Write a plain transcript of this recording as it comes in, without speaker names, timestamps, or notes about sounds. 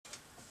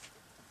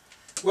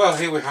Well,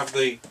 here we have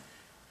the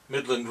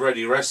Midland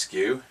Ready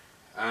Rescue,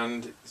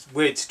 and it's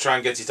weird to try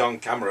and get it on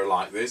camera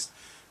like this.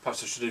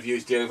 Perhaps I should have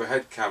used the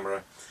overhead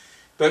camera.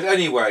 But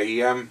anyway,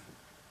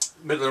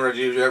 Midland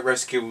Ready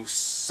Rescue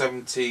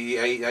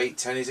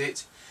 78810 is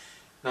it?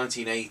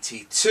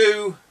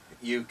 1982,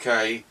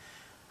 UK,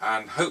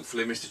 and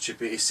hopefully Mr.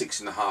 Chippy is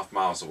 6.5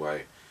 miles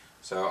away.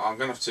 So I'm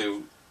going to have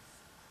to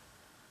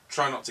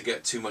try not to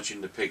get too much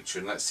in the picture,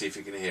 and let's see if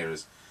you can hear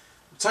us.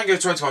 Tango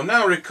 21,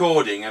 now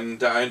recording,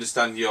 and I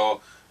understand you're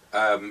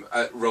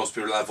at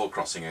Rosebery level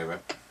crossing, over.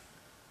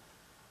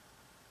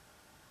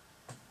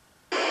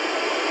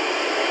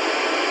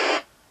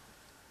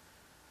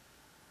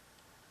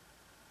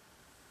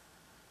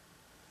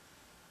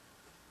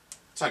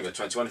 Tango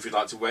 21, if you'd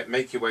like to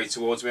make your way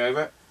towards me,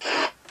 over. Yeah,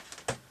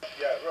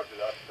 roger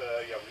that.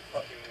 Yeah, we're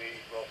crossing the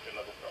Rosebery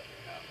level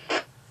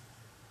crossing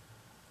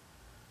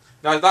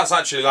now. Now that's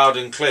actually loud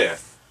and clear,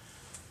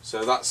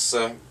 so that's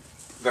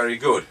very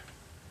good.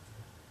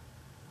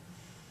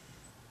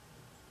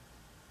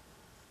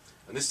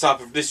 And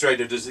this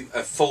radio does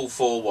a full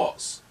 4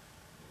 watts.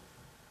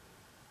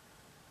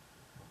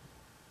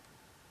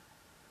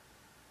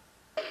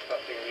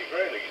 Passing the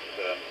Greyleys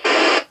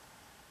turn.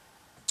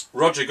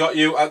 Roger, got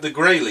you at the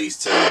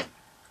Greyleys turn.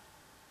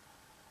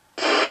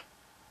 Now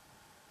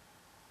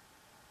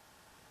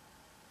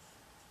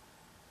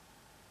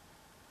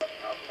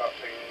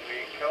passing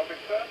the Kelby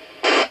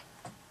turn.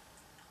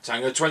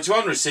 Tango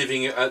 21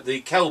 receiving you at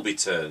the Kelby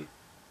turn.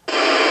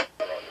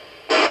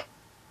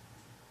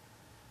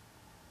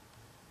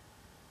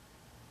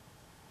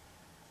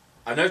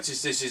 I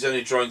noticed this is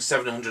only drawing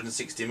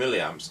 760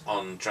 milliamps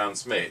on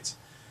transmit,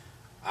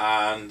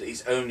 and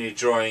it's only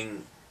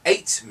drawing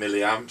 8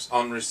 milliamps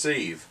on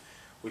receive,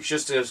 which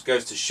just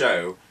goes to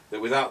show that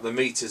without the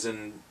meters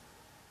and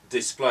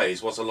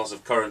displays, what a lot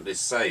of current this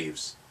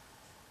saves.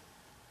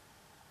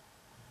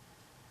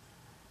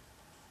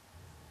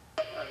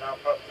 And now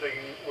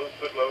passing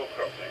Wilsford level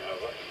crossing,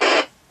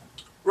 over.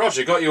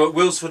 Roger, got you at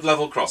Wilsford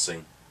level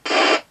crossing.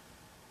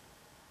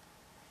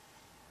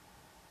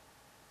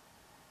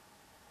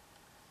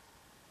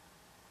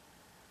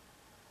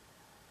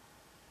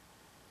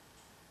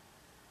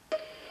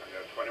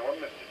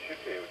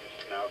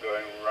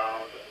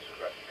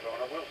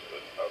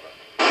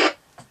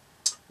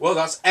 Well,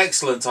 that's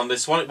excellent on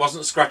this one. It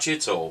wasn't scratchy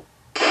at all.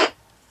 Very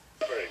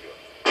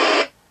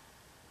good.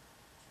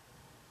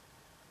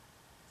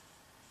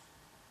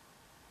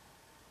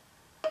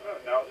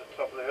 Now at the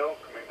top of the hill,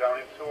 coming down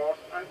in towards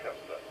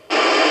Ancaster.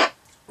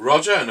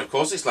 Roger, and of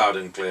course it's loud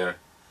and clear.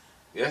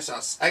 Yes,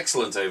 that's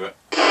excellent, over.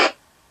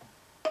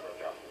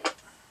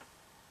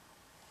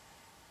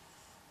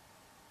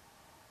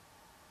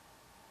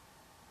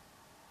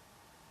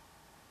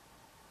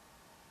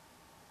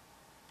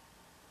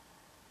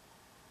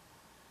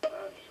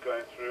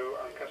 Going through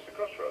Ancaster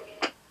Crossroads.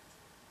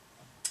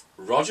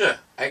 Roger,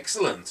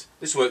 excellent.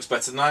 This works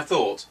better than I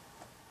thought.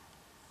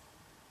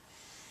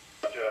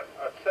 Roger,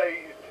 I'd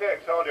say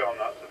TX audio on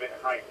that's a bit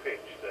high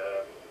pitched.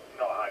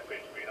 Not high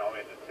pitched, but you know, I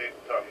mean the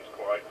tone's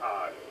quite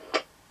high.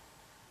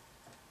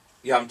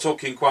 Yeah, I'm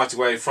talking quite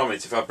away from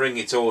it. If I bring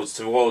it towards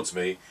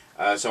me,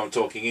 so I'm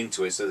talking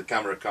into it, so the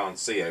camera can't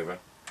see, over.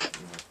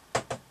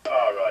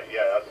 Oh, right,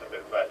 yeah, that's a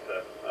bit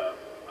better.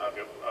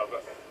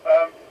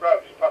 Right,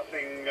 just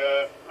passing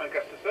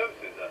Ancaster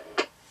Services then.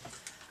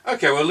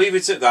 Okay, we'll leave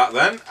it at that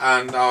then,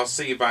 and I'll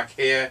see you back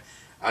here,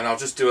 and I'll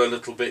just do a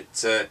little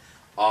bit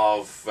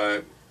of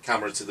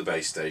camera to the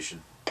base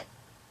station.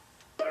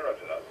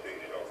 Roger that, see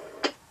you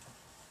shortly.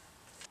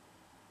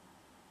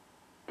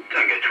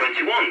 Tango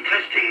 21,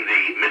 testing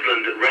the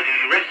Midland Ready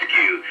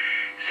Rescue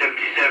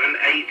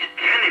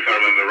 77810, if I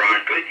remember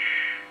rightly.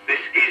 This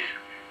is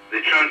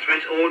the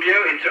transmit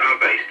audio into our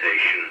base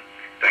station.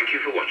 Thank you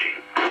for watching.